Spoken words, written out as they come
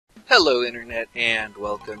Hello Internet, and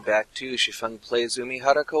welcome back to Xifeng Plays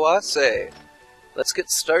Umihara Kawase. Let's get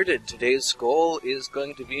started. Today's goal is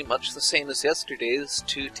going to be much the same as yesterday's,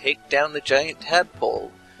 to take down the giant tadpole.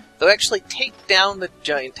 Though actually, take down the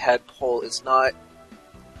giant tadpole is not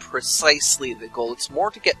precisely the goal, it's more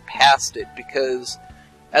to get past it, because,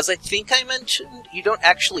 as I think I mentioned, you don't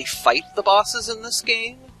actually fight the bosses in this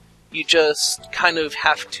game, you just kind of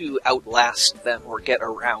have to outlast them or get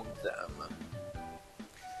around them.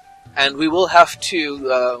 And we will have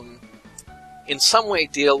to, in some way,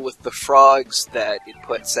 deal with the frogs that it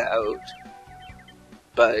puts out.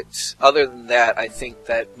 But other than that, I think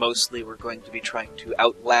that mostly we're going to be trying to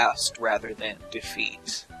outlast rather than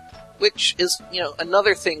defeat. Which is,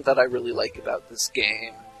 another thing that I really like about this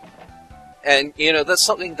game. And, that's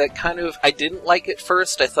something that I didn't like at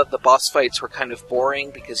first. I thought the boss fights were kind of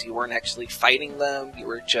boring because you weren't actually fighting them. You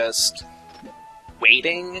were just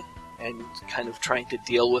waiting and kind of trying to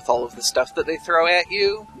deal with all of the stuff that they throw at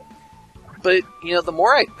you. But, the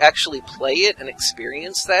more I actually play it and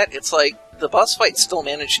experience that, it's like the boss fights still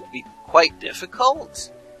manage to be quite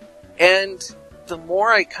difficult. And the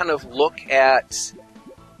more I kind of look at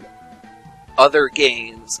other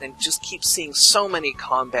games and just keep seeing so many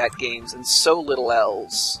combat games and so little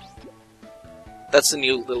else. That's a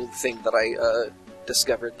new little thing that I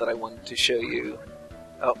discovered that I wanted to show you.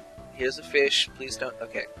 Oh, here's a fish. Please don't...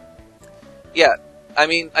 Okay. Yeah,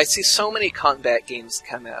 I see so many combat games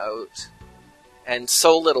come out, and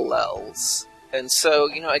so little else. And so,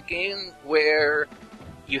 a game where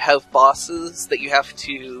you have bosses that you have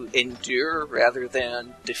to endure rather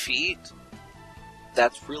than defeat,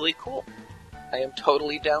 that's really cool. I am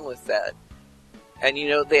totally down with that. And,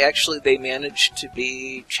 they manage to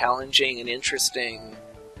be challenging and interesting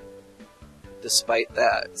despite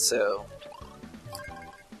that, so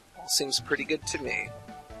all seems pretty good to me.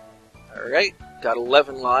 Alright, got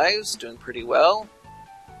 11 lives, doing pretty well.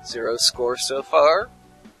 0 score so far,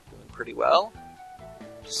 doing pretty well.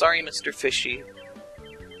 Sorry, Mr. Fishy.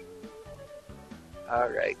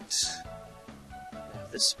 Alright. Now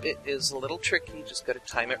this bit is a little tricky, just gotta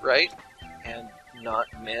time it right and not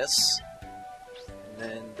miss. And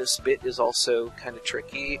then this bit is also kind of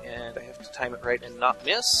tricky, and I have to time it right and not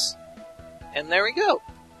miss. And there we go!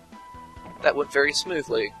 That went very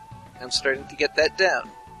smoothly. I'm starting to get that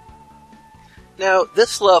down. Now,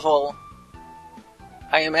 this level,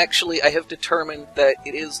 I have determined that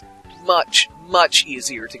it is much, much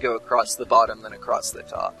easier to go across the bottom than across the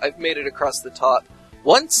top. I've made it across the top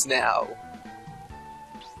once now.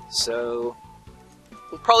 So,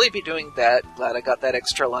 we'll probably be doing that. Glad I got that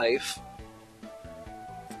extra life.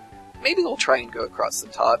 Maybe we'll try and go across the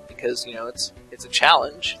top, because, it's a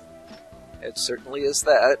challenge. It certainly is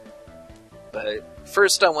that. But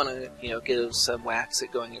first I want to, give some whacks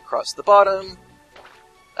at going across the bottom.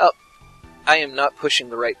 Oh, I am not pushing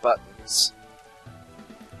the right buttons.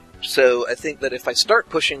 So I think that if I start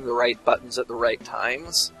pushing the right buttons at the right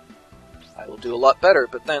times, I will do a lot better.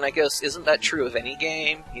 But then I guess, isn't that true of any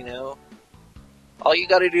game, All you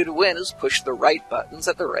gotta do to win is push the right buttons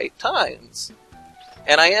at the right times.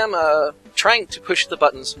 And I am, trying to push the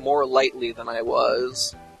buttons more lightly than I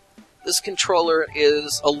was. This controller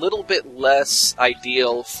is a little bit less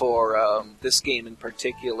ideal for this game in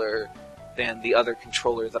particular than the other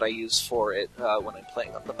controller that I use for it when I'm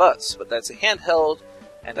playing on the bus. But that's a handheld,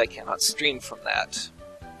 and I cannot stream from that,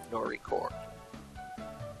 nor record.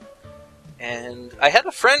 And I had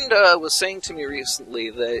a friend was saying to me recently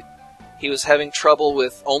that he was having trouble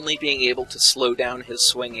with only being able to slow down his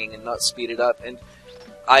swinging and not speed it up, and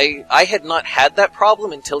I had not had that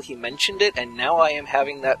problem until he mentioned it, and now I am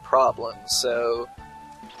having that problem, so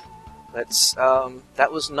that's,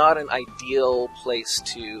 that was not an ideal place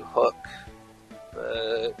to hook,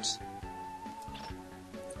 but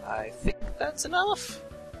I think that's enough.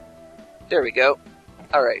 There we go.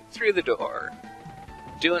 Alright, through the door.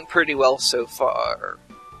 Doing pretty well so far.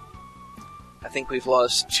 I think we've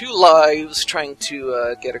lost 2 lives trying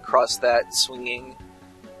to get across that swinging.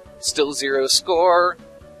 Still 0 score.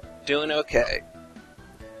 Doing okay.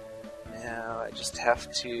 Now, I just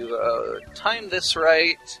have to time this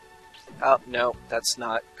right. Oh, no, that's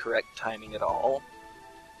not correct timing at all.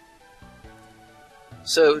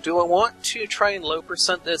 So, do I want to try and low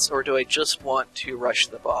percent this, or do I just want to rush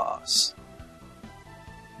the boss?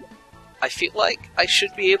 I feel like I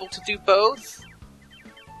should be able to do both.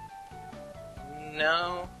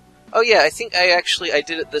 No. Oh yeah, I think I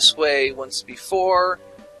did it this way once before,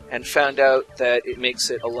 and found out that it makes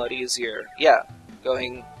it a lot easier. Yeah,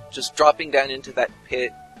 just dropping down into that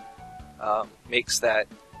pit makes that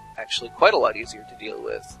actually quite a lot easier to deal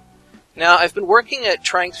with. Now, I've been working at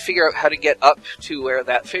trying to figure out how to get up to where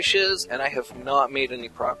that fish is, and I have not made any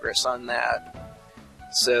progress on that.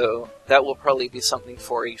 So, that will probably be something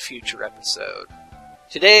for a future episode.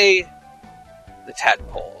 Today, the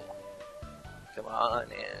tadpole. Come on,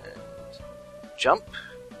 and jump.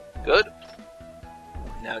 Good.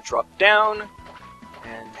 Now drop down,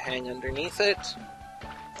 and hang underneath it.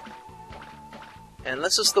 And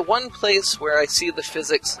this is the one place where I see the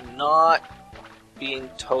physics not being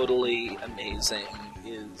totally amazing.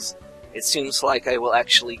 It seems like I will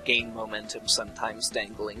actually gain momentum sometimes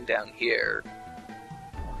dangling down here.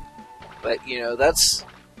 But, you know, that's...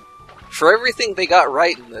 For everything they got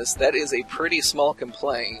right in this, that is a pretty small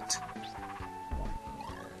complaint. And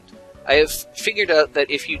I have figured out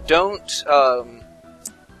that if you don't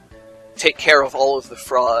take care of all of the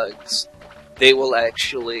frogs, they will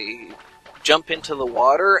actually jump into the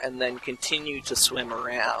water and then continue to swim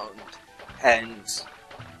around and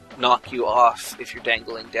knock you off if you're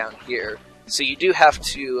dangling down here. So you do have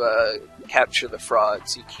to capture the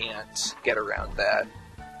frogs. You can't get around that.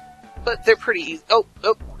 But they're pretty easy. Oh,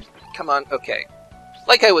 come on. Okay.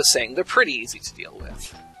 Like I was saying, they're pretty easy to deal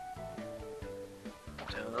with.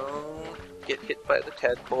 Don't get hit by the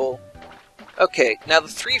tadpole. Okay, now the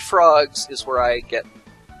 3 frogs is where I get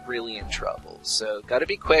really in trouble. So, gotta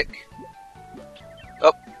be quick.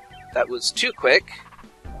 Oh, that was too quick.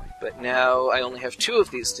 But now I only have 2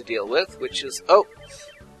 of these to deal with, which is... Oh!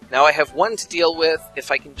 Now I have 1 to deal with,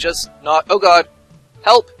 if I can just not... Oh god!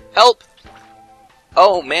 Help! Help!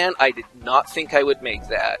 Oh man, I did not think I would make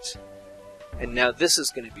that. And now this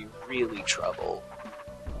is going to be really trouble.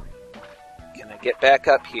 Can I get back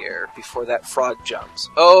up here before that frog jumps?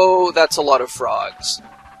 Oh, that's a lot of frogs.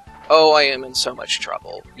 Oh, I am in so much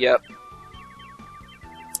trouble. Yep.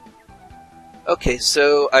 Okay,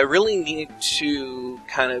 so I really need to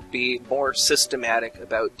kind of be more systematic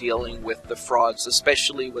about dealing with the frogs,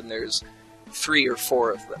 especially when there's 3 or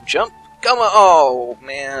 4 of them. Jump! Come on! Oh,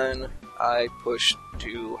 man. I pushed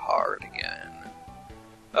too hard again.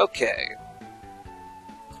 Okay.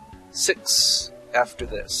 6 after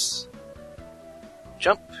this.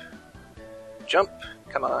 Jump. Jump.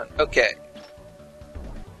 Come on. Okay.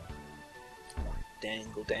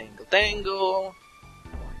 Dangle, dangle, dangle.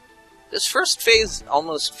 This first phase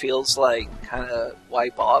almost feels like kinda, why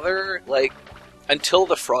bother? Like, until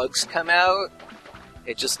the frogs come out,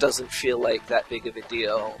 it just doesn't feel like that big of a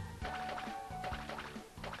deal.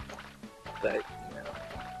 But, you know,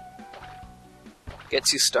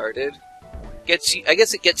 gets you started. I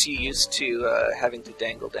guess it gets you used to having to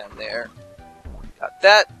dangle down there. Got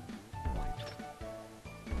that.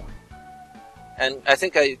 And I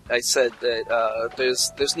think I said that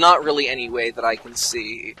there's not really any way that I can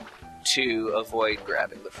see to avoid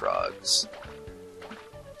grabbing the frogs.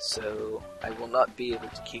 So I will not be able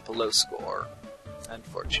to keep a low score,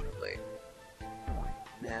 unfortunately.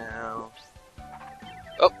 Now...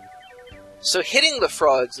 Oh! So hitting the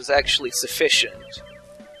frogs is actually sufficient.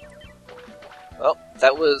 Well,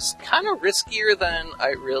 that was kind of riskier than I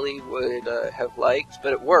really would have liked,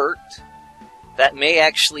 but it worked. That may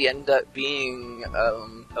actually end up being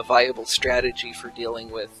a viable strategy for dealing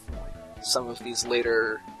with some of these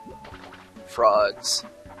later frogs.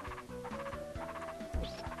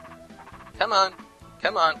 Come on,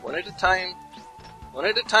 come on, one at a time. One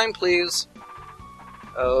at a time, please.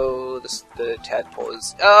 Oh, the tadpole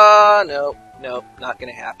is... no, not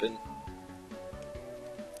gonna happen.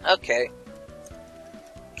 Okay.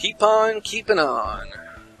 Keep on keeping on.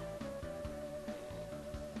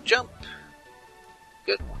 Jump.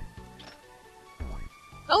 Good.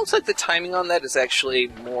 It looks like the timing on that is actually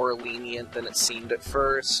more lenient than it seemed at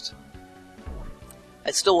first. I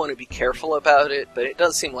still want to be careful about it, but it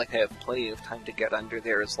does seem like I have plenty of time to get under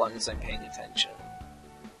there as long as I'm paying attention.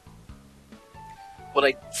 What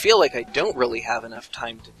I feel like I don't really have enough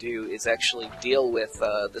time to do is actually deal with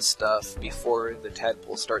this stuff before the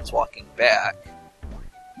tadpole starts walking back.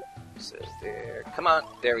 So there, come on,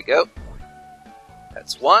 there we go.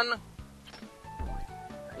 That's 1.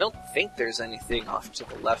 I don't think there's anything off to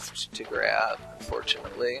the left to grab,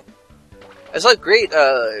 unfortunately. I saw a great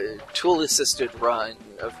tool-assisted run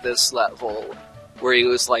of this level, where he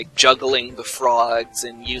was like juggling the frogs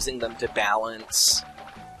and using them to balance.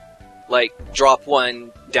 Like, drop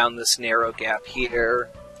one down this narrow gap here.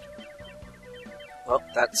 Well,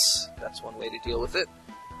 that's one way to deal with it.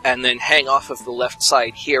 And then hang off of the left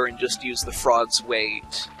side here and just use the frog's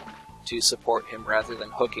weight to support him rather than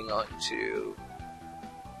hooking onto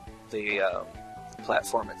the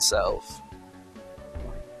platform itself.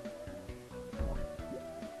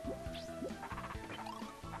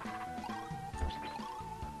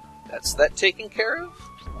 That's that taken care of?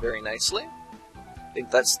 very nicely. I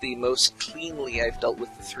think that's the most cleanly I've dealt with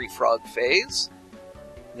the 3-frog phase.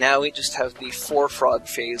 Now we just have the 4-frog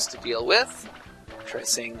phase to deal with. Try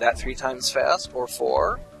saying that 3 times fast, or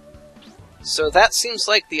 4. So that seems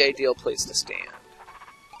like the ideal place to stand.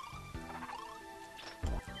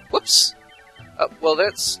 Whoops! Well,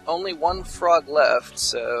 that's only 1 frog left,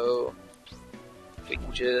 so... if we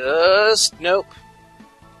can just... nope.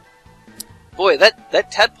 Boy,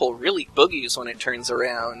 that tadpole really boogies when it turns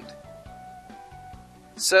around.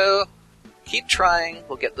 So, keep trying,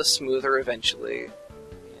 we'll get this smoother eventually.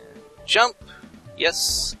 And jump!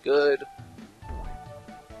 Yes, good.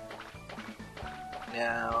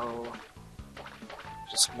 Now...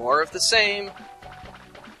 just more of the same.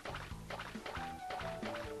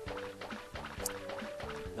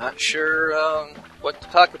 Not sure what to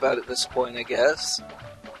talk about at this point, I guess.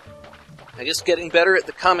 I guess getting better at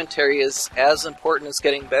the commentary is as important as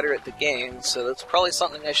getting better at the game, so that's probably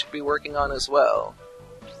something I should be working on as well.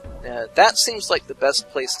 That seems like the best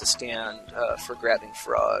place to stand for grabbing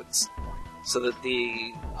frogs, so that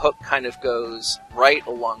the hook kind of goes right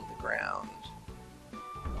along the ground.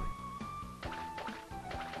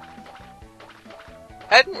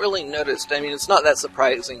 I hadn't really noticed, I mean, it's not that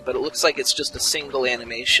surprising, but it looks like it's just a single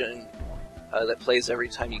animation that plays every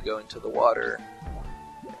time you go into the water.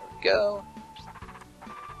 There we go.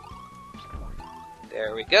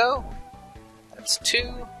 There we go. That's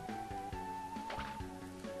 2.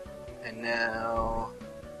 And now...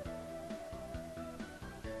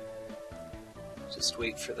 just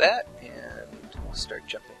wait for that, and start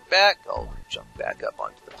jumping back. I'll jump back up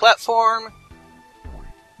onto the platform.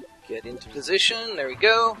 Get into position, there we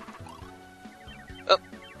go. Oh.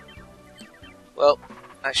 Well,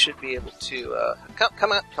 I should be able to,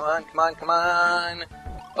 come on.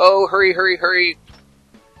 Oh, hurry.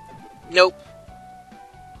 Nope.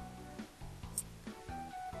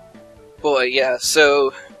 Boy, yeah,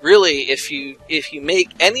 so, really, if you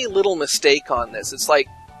make any little mistake on this, it's like,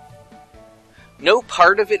 no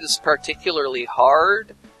part of it is particularly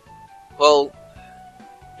hard. Well,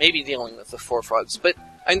 maybe dealing with the 4 frogs, but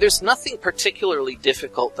I mean, there's nothing particularly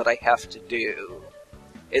difficult that I have to do.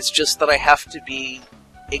 It's just that I have to be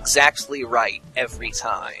exactly right every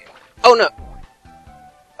time. Oh no!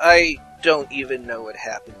 I don't even know what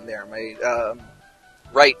happened there. My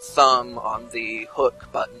right thumb on the hook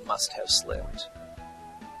button must have slipped.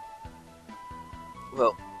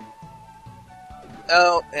 Well...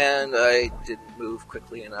 oh, and I didn't move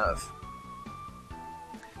quickly enough.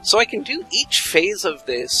 So I can do each phase of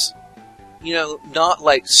this, you know, not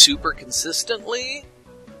like super consistently.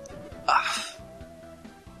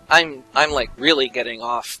 I'm like really getting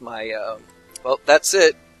off my, well, that's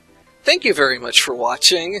it. Thank you very much for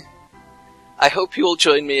watching. I hope you will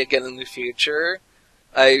join me again in the future.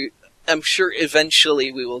 I'm sure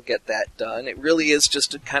eventually we will get that done. It really is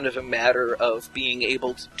just a kind of a matter of being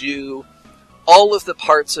able to do all of the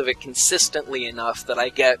parts of it consistently enough that I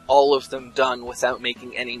get all of them done without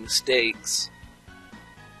making any mistakes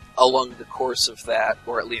along the course of that,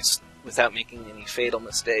 or at least without making any fatal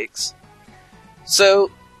mistakes.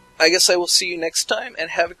 So, I guess I will see you next time,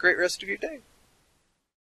 and have a great rest of your day.